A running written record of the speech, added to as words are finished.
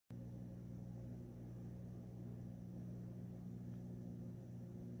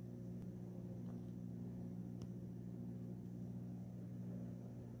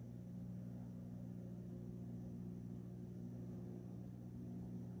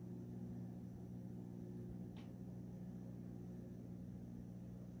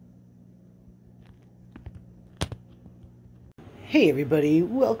Hey everybody,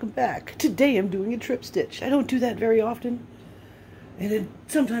 welcome back. Today I'm doing a trip stitch. I don't do that very often, and it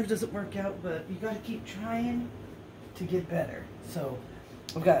sometimes doesn't work out, but you gotta keep trying to get better. So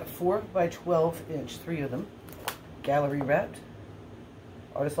I've got 4 by 12 inch, 3 of them, gallery wrapped,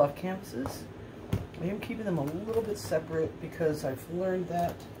 artist loft canvases. I am keeping them a little bit separate because I've learned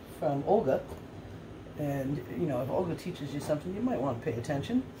that from Olga, and you know, if Olga teaches you something, you might want to pay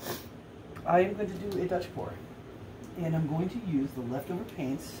attention. I am going to do a Dutch pour. And I'm going to use the leftover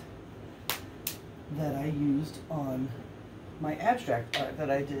paints that I used on my abstract art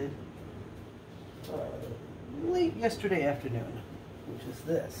that I did late yesterday afternoon, which is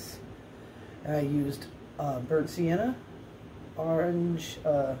this. And I used burnt sienna, orange,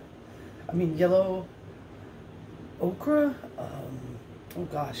 yellow ochre, oh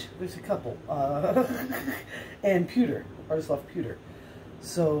gosh, there's a couple, and pewter, artist loft pewter.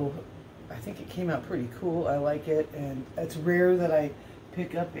 So I think it came out pretty cool. I like it, and it's rare that I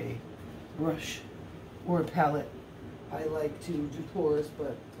pick up a brush or a palette. I like to do pours,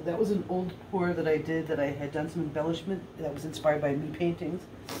 but that was an old pour that I did that I had done some embellishment that was inspired by me paintings,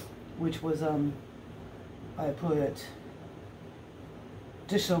 which was I put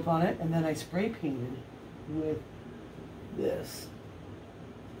dish soap on it, and then I spray painted with this,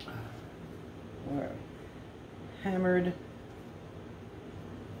 where hammered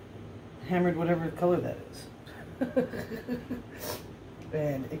whatever color that is.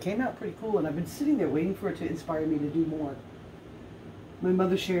 And it came out pretty cool, and I've been sitting there waiting for it to inspire me to do more. My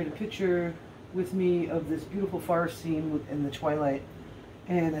mother shared a picture with me of this beautiful forest scene in the twilight,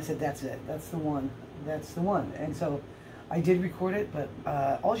 and I said, that's it, that's the one, that's the one. And so I did record it, but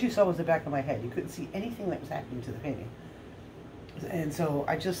all you saw was the back of my head. You couldn't see anything that was happening to the painting, and so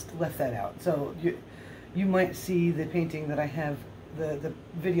I just left that out. So you might see the painting that I have. The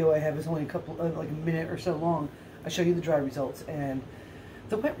video I have is only like a minute or so long. I show you the dry results and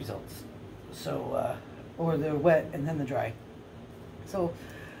the wet results. So, or the wet and then the dry. So,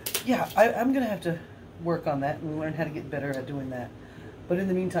 yeah, I'm going to have to work on that and learn how to get better at doing that. But in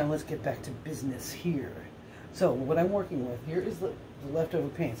the meantime, let's get back to business here. So, what I'm working with here is the leftover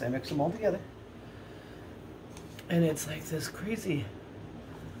paints. I mix them all together. And it's like this crazy,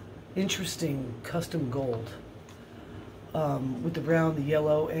 interesting custom gold. With the brown, the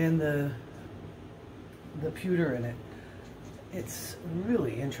yellow, and the pewter in it. It's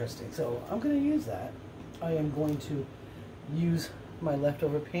really interesting. So I'm going to use that. I am going to use my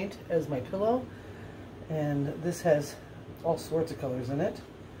leftover paint as my pillow. And this has all sorts of colors in it.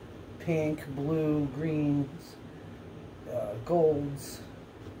 Pink, blue, greens, golds,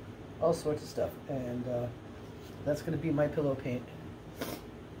 all sorts of stuff. And that's going to be my pillow paint.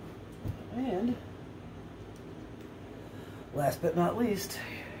 And last but not least,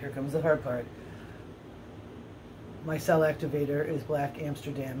 here comes the hard part. My cell activator is Black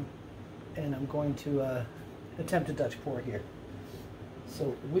Amsterdam, and I'm going to attempt a Dutch pour here.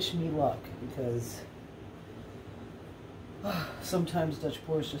 So wish me luck, because sometimes Dutch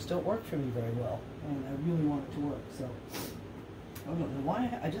pours just don't work for me very well, and I really want it to work. So I don't know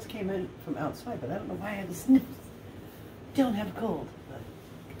why. I just came in from outside, but I don't know why I had the sniffles. Don't have a cold, but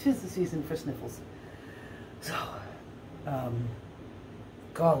 'tis the season for sniffles. So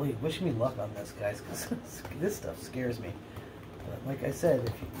golly, wish me luck on this, guys, because this stuff scares me. But like I said,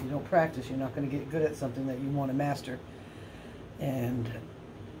 if you don't practice, you're not going to get good at something that you want to master. And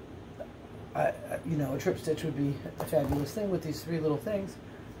you know, a trip stitch would be a fabulous thing with these 3 little things.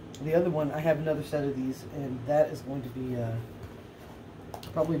 The other one, I have another set of these, and that is going to be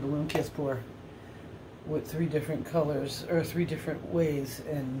probably balloon kiss pour with 3 different colors, or 3 different ways.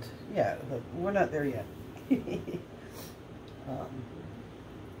 And yeah, but we're not there yet.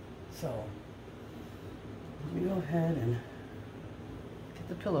 So let me go ahead and get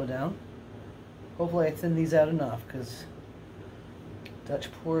the pillow down. Hopefully I thin these out enough, because Dutch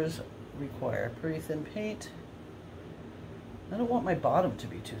pours require pretty thin paint. I don't want my bottom to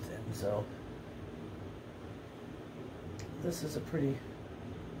be too thin, so this is a pretty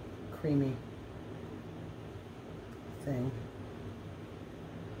creamy thing.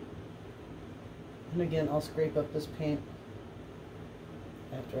 And again, I'll scrape up this paint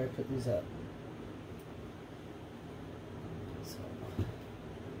after I put these up. So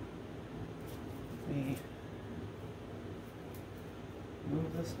we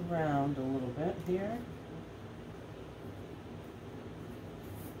move this around a little bit here.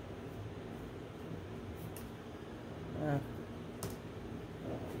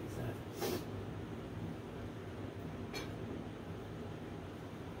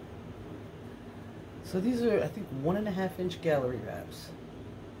 So these are, I think, 1.5 inch gallery wraps.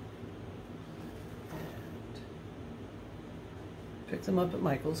 picked them up at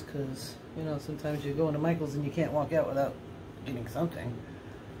Michael's because, you know, sometimes you go into Michael's and you can't walk out without getting something.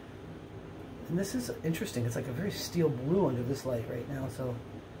 And this is interesting. It's like a very steel blue under this light right now, so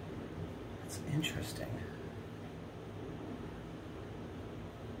it's interesting.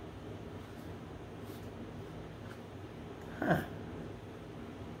 Huh.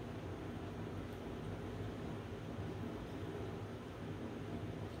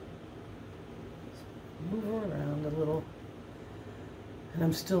 Move around a little. And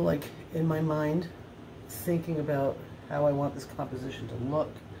I'm still, like, in my mind thinking about how I want this composition to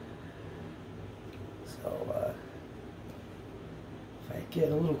look. So, if I get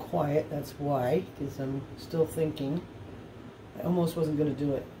a little quiet, that's why, because I'm still thinking. I almost wasn't going to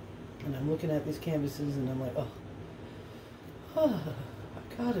do it. And I'm looking at these canvases and I'm like, oh, I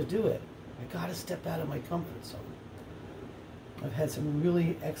gotta do it. I gotta step out of my comfort zone. I've had some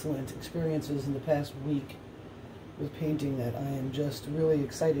really excellent experiences in the past week with painting that I am just really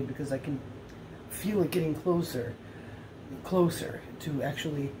excited because I can feel it getting closer and closer to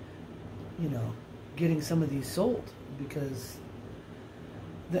actually, you know, getting some of these sold, because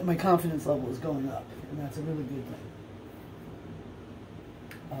that my confidence level is going up, and that's a really good thing.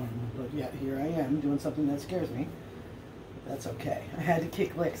 But yeah, here I am doing something that scares me. That's okay. I had to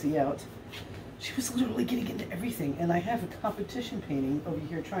kick Lexi out. She was literally getting into everything, and I have a competition painting over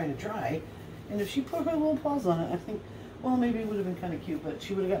here trying to dry, and if she put her little paws on it, I think, well, maybe it would have been kind of cute, but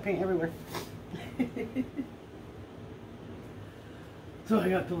she would have got paint everywhere. So I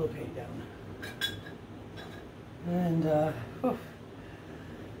got pillow paint down. And,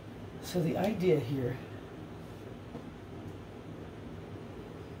 so the idea here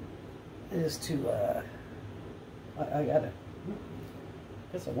is to, I got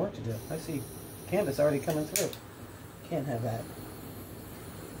some work to do. I see canvas already coming through. Can't have that.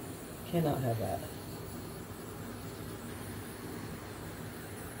 Cannot have that.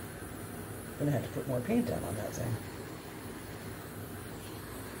 I'm gonna have to put more paint down on that thing.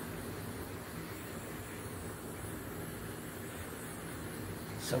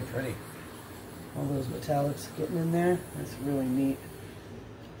 So pretty. All those metallics getting in there. That's really neat.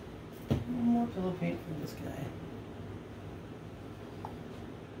 More pillow paint for this guy.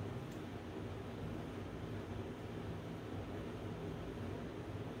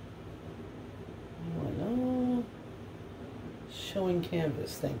 Showing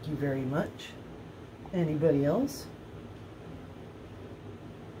canvas, thank you very much. Anybody else?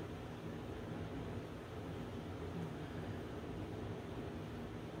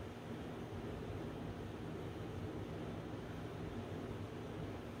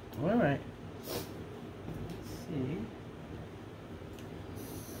 All right. Let's see.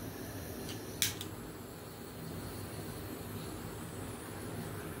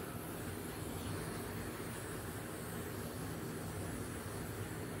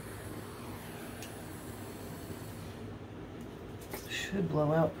 Should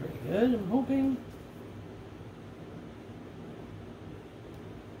blow out pretty good, I'm hoping.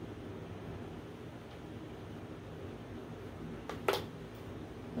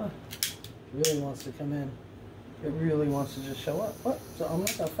 Oh, it really wants to come in. It really wants to just show up. Oh, so I'm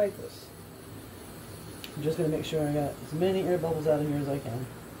not going to fight this. I'm just going to make sure I got as many air bubbles out of here as I can.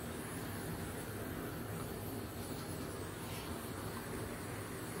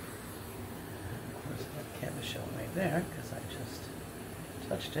 Of course, I got the canvas showing right there because I just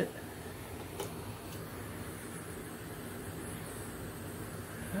touched it.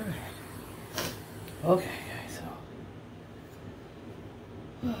 Alright. Okay, guys,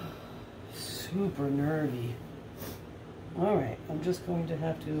 so super nervy. Alright, I'm just going to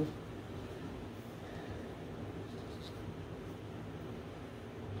have to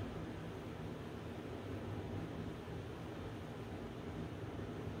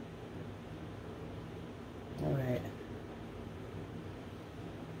alright.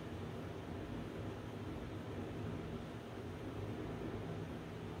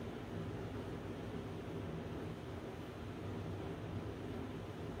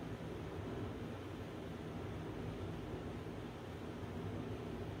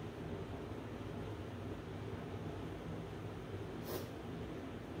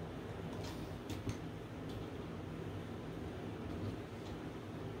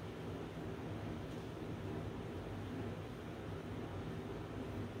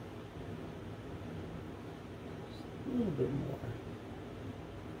 A little bit more.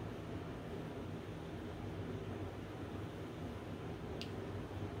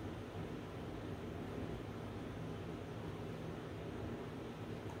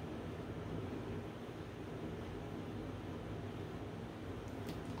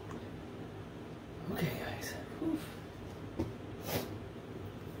 Okay, guys. Oof.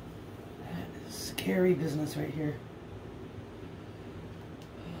 scary business right here.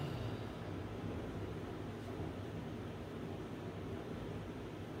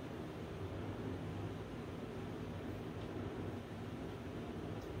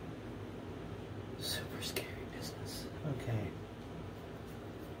 Super scary business. Okay.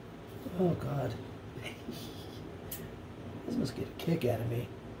 Oh God. This must get a kick out of me.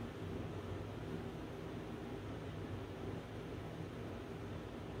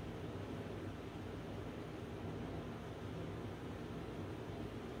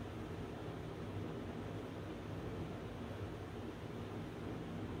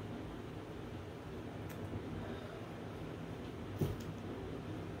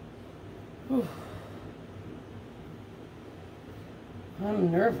 Whew.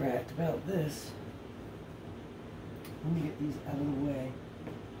 I'm nerve-wracked about this. Let me get these out of the way.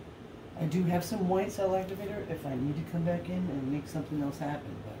 I do have some white cell activator if I need to come back in and make something else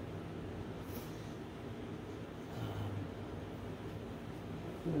happen,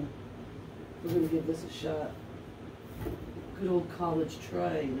 but we're gonna give this a shot. Good old college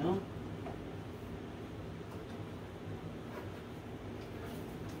try, you know?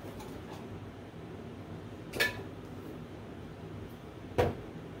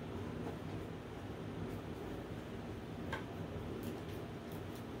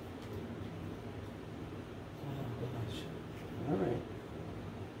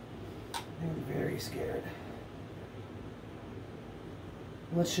 Scared.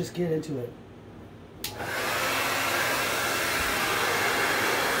 Let's just get into it.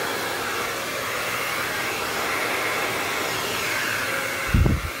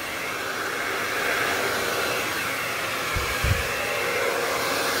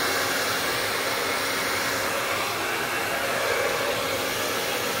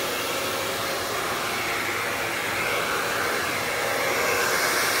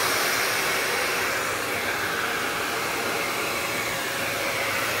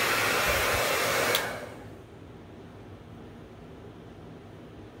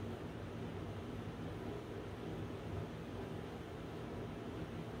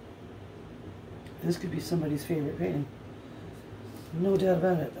 This could be somebody's favorite painting. No doubt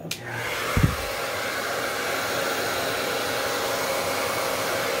about it. Okay.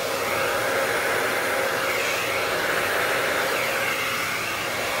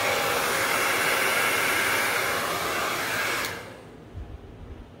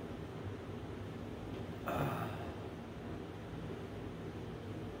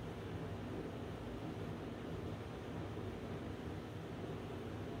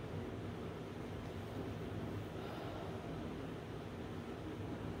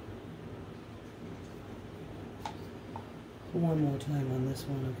 One more time on this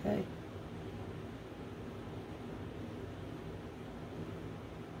one, okay?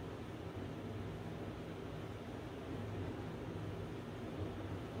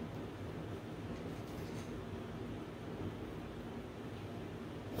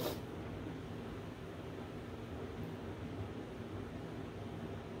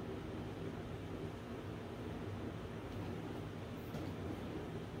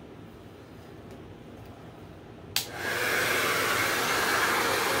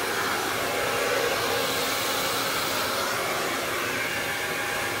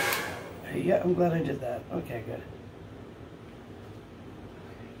 Yeah, I'm glad I did that. Okay, good.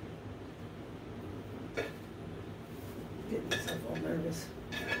 Getting myself all nervous.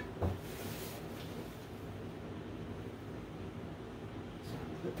 So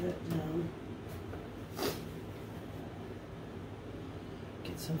put that down.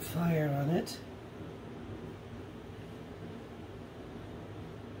 Get some fire on it.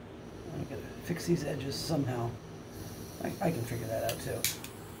 I gotta fix these edges somehow. I can figure that out too.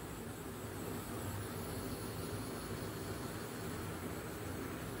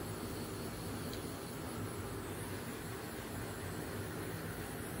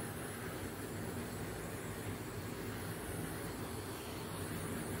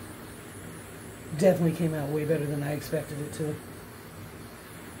 Definitely came out way better than I expected it to.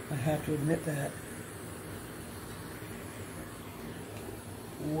 I have to admit that.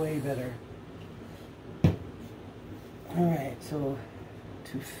 Way better. Alright, so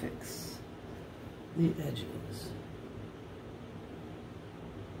to fix the edges.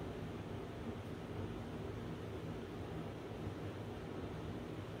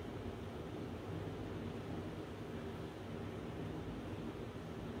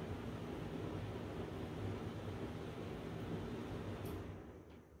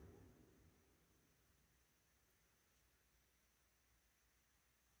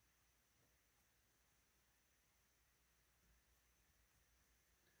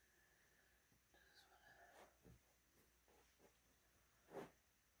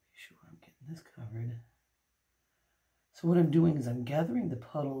 covered. So what I'm doing is I'm gathering the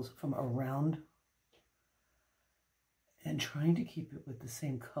puddles from around and trying to keep it with the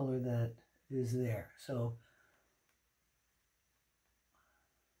same color that is there. So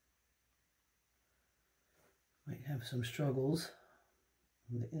might have some struggles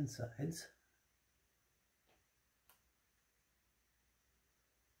on the insides.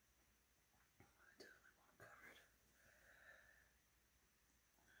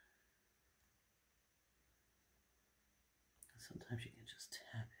 Sometimes you can just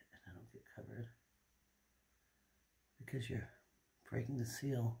tap it and it'll get covered because you're breaking the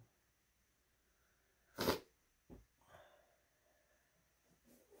seal.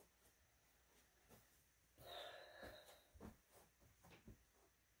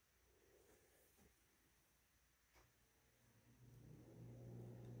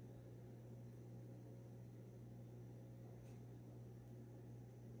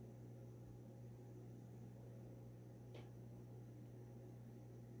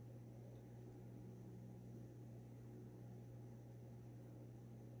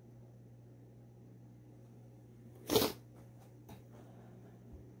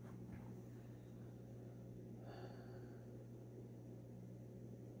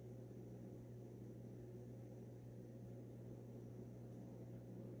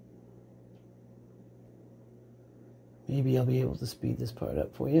 Maybe I'll be able to speed this part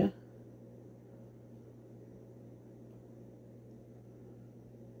up for you.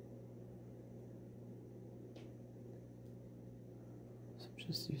 So I'm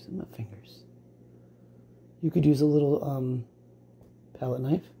just using my fingers. You could use a little palette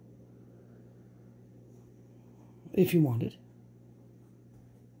knife if you wanted.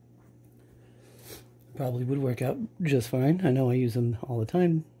 Probably would work out just fine. I know I use them all the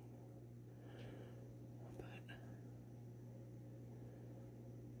time.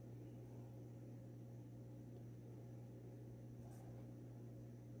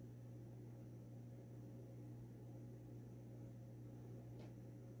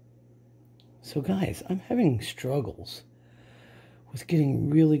 So guys, I'm having struggles with getting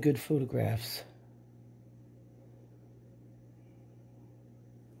really good photographs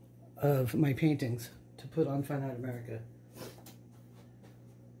of my paintings to put on Fine Art America.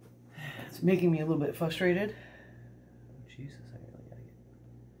 It's making me a little bit frustrated. Oh, Jesus, I really gotta be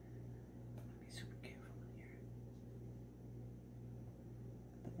super careful in here.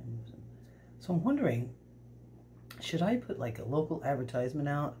 So I'm wondering, should I put like a local advertisement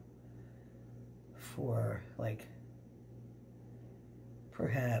out for like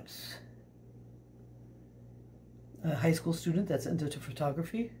perhaps a high school student that's into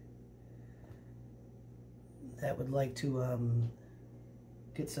photography that would like to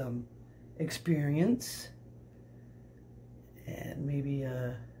get some experience and maybe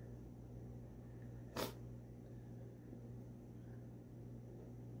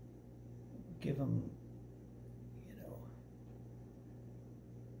give them, you know,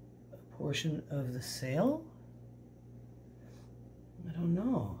 a portion of the sale? I don't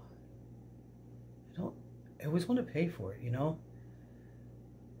know. I always want to pay for it, you know?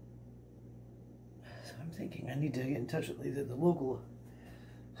 So I'm thinking I need to get in touch with either the local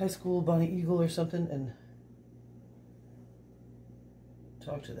high school, Bonnie Eagle or something, and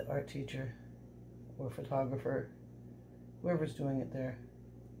talk to the art teacher or photographer, whoever's doing it there.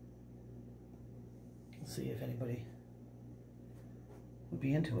 Let's see if anybody would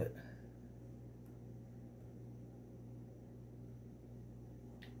be into it.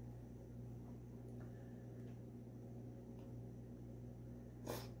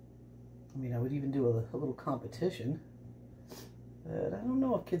 I mean, I would even do a little competition, but I don't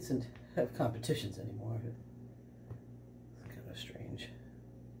know if kids have competitions anymore. It's kind of strange.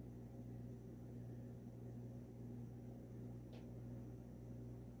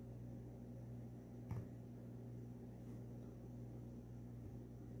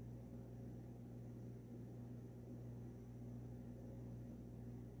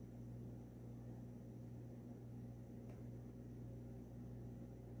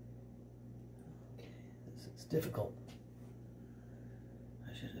 It's difficult.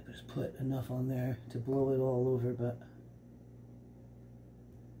 I should have just put enough on there to blow it all over, but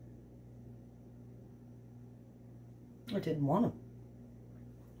I didn't want them.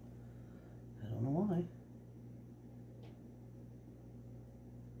 I don't know why.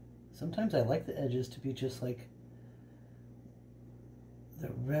 Sometimes I like the edges to be just like the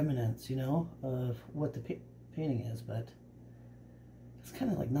remnants, you know, of what the painting is, but it's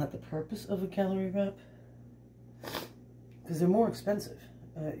kind of like not the purpose of a gallery wrap. Because they're more expensive,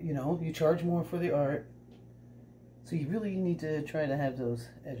 you know, you charge more for the art, so you really need to try to have those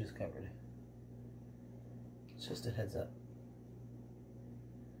edges covered. It's just a heads up.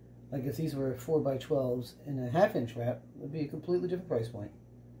 Like if these were 4x12s in a 1/2 inch wrap, it would be a completely different price point.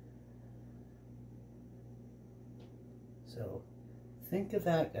 So think of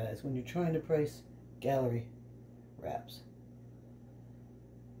that, guys, when you're trying to price gallery wraps.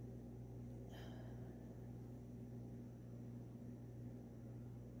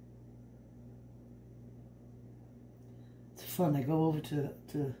 It's fun. I go over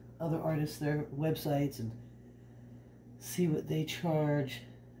to other artists, their websites, and see what they charge,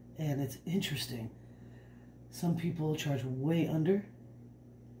 and it's interesting. Some people charge way under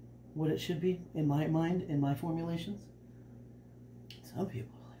what it should be, in my mind, in my formulations. Some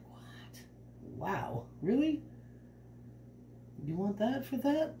people are like, what? Wow, really? You want that for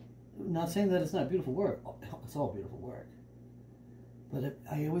that? Not saying that it's not beautiful work. It's all beautiful work. But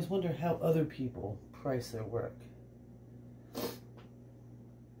I always wonder how other people price their work.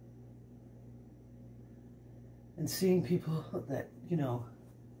 And seeing people that, you know,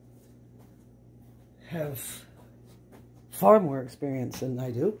 have far more experience than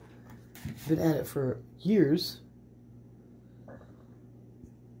I do, been at it for years,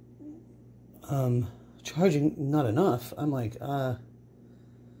 charging not enough. I'm like,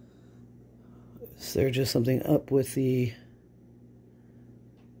 is there just something up with the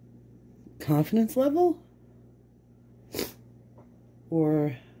confidence level?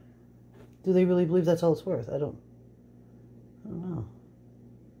 Or do they really believe that's all it's worth? I don't know.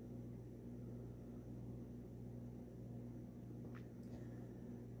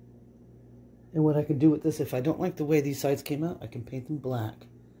 And what I can do with this, if I don't like the way these sides came out, I can paint them black.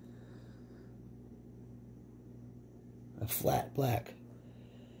 A flat black.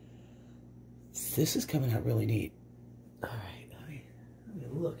 This is coming out really neat. Alright, let me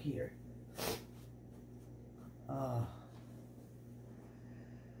look here.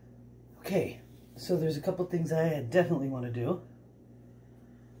 Okay, so there's a couple things I definitely want to do.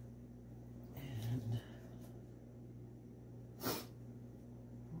 And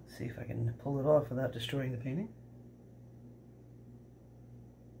let's see if I can pull it off without destroying the painting.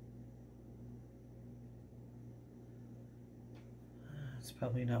 It's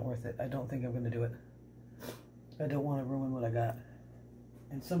probably not worth it. I don't think I'm going to do it. I don't want to ruin what I got.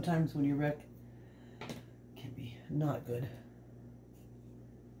 And sometimes when you wreck, it can be not good.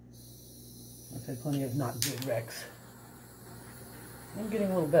 I've had plenty of not good wrecks. I'm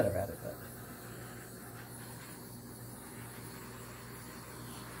getting a little better at it, but...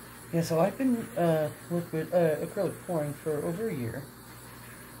 yeah, so I've been acrylic pouring for over a year.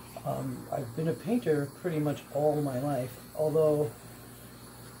 I've been a painter pretty much all my life, although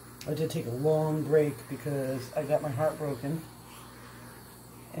I did take a long break because I got my heart broken,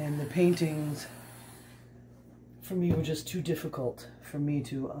 and the paintings for me were just too difficult for me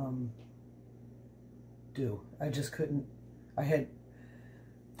to do. I just couldn't. I had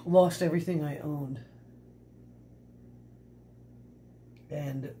lost everything I owned,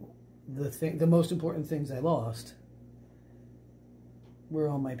 and the most important things I lost were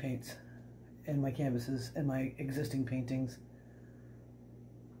all my paints and my canvases and my existing paintings,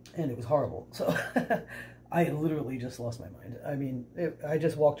 and it was horrible. So I literally just lost my mind. I mean, I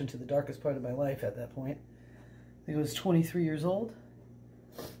just walked into the darkest part of my life at that point. I think I was 23 years old,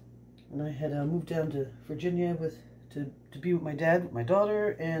 and I had moved down to Virginia to be with my dad, with my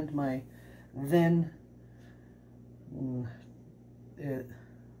daughter, and my then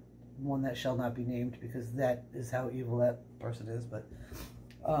one that shall not be named, because that is how evil that person is. But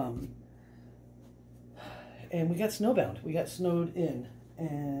and we got snowbound. We got snowed in,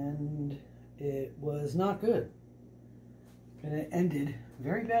 and it was not good. And it ended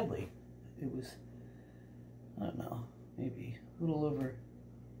very badly. It was, I don't know, maybe a little over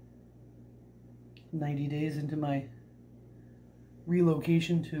 90 days into my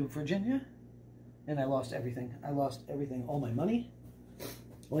relocation to Virginia, and I lost everything. I lost everything, all my money.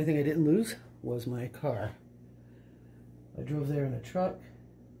 The only thing I didn't lose was my car. I drove there in a truck.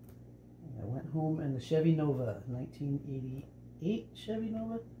 I went home in the Chevy Nova, 1988 Chevy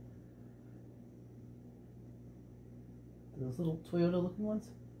Nova. Those little Toyota looking ones.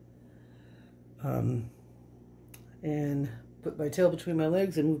 And put my tail between my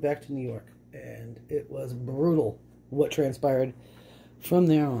legs and moved back to New York. And it was brutal what transpired from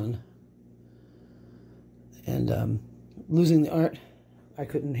there on. And losing the art, I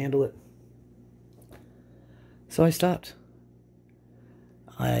couldn't handle it. So I stopped.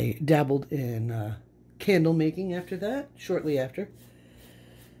 I dabbled in candle making after that, shortly after.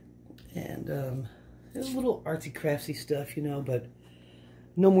 And it was a little artsy craftsy stuff, you know, but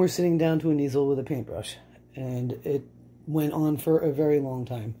no more sitting down to an easel with a paintbrush. And it went on for a very long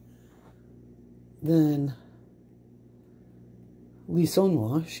time. Then Lee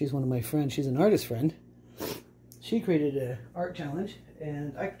Sonwa, she's one of my friends, she's an artist friend. She created an art challenge,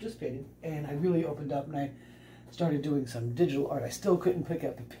 and I participated, and I really opened up, and I started doing some digital art. I still couldn't pick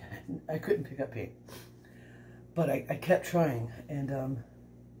up the pen. I couldn't pick up paint, but I kept trying, and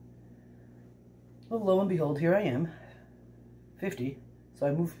well, lo and behold, here I am, 50. So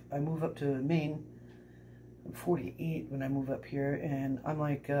I move up to Maine. I'm 48 when I move up here, and I'm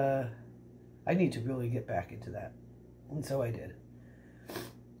like, I need to really get back into that, and so I did,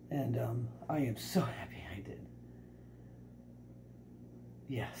 and I am so happy I did.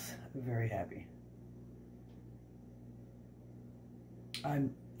 Yes, I'm very happy.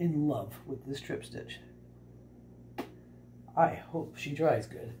 I'm in love with this trip stitch. I hope she dries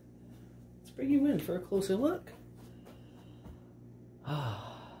good. Let's bring you in for a closer look.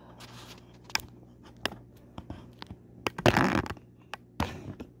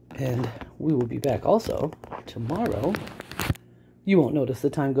 And we will be back also tomorrow. You won't notice the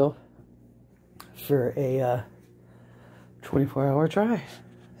time go for a 24-hour drive.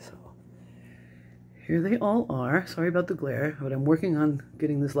 So here they all are. Sorry about the glare, but I'm working on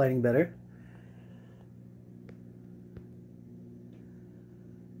getting this lighting better.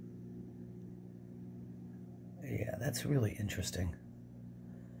 Yeah, that's really interesting.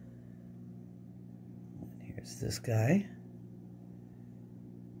 And here's this guy.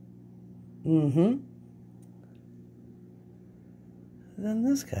 And then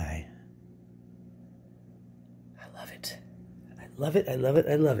this guy. I love it. I love it, I love it,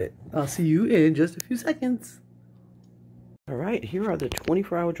 I love it. I'll see you in just a few seconds. Alright, here are the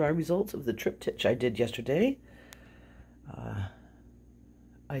 24-hour dry results of the triptych I did yesterday.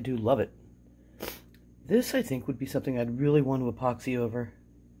 I do love it. This, I think, would be something I'd really want to epoxy over.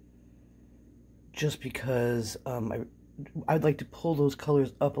 Just because I'd like to pull those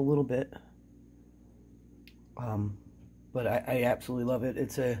colors up a little bit. But I absolutely love it.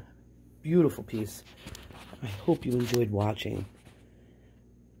 It's a beautiful piece. I hope you enjoyed watching.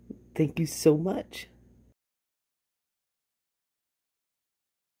 Thank you so much.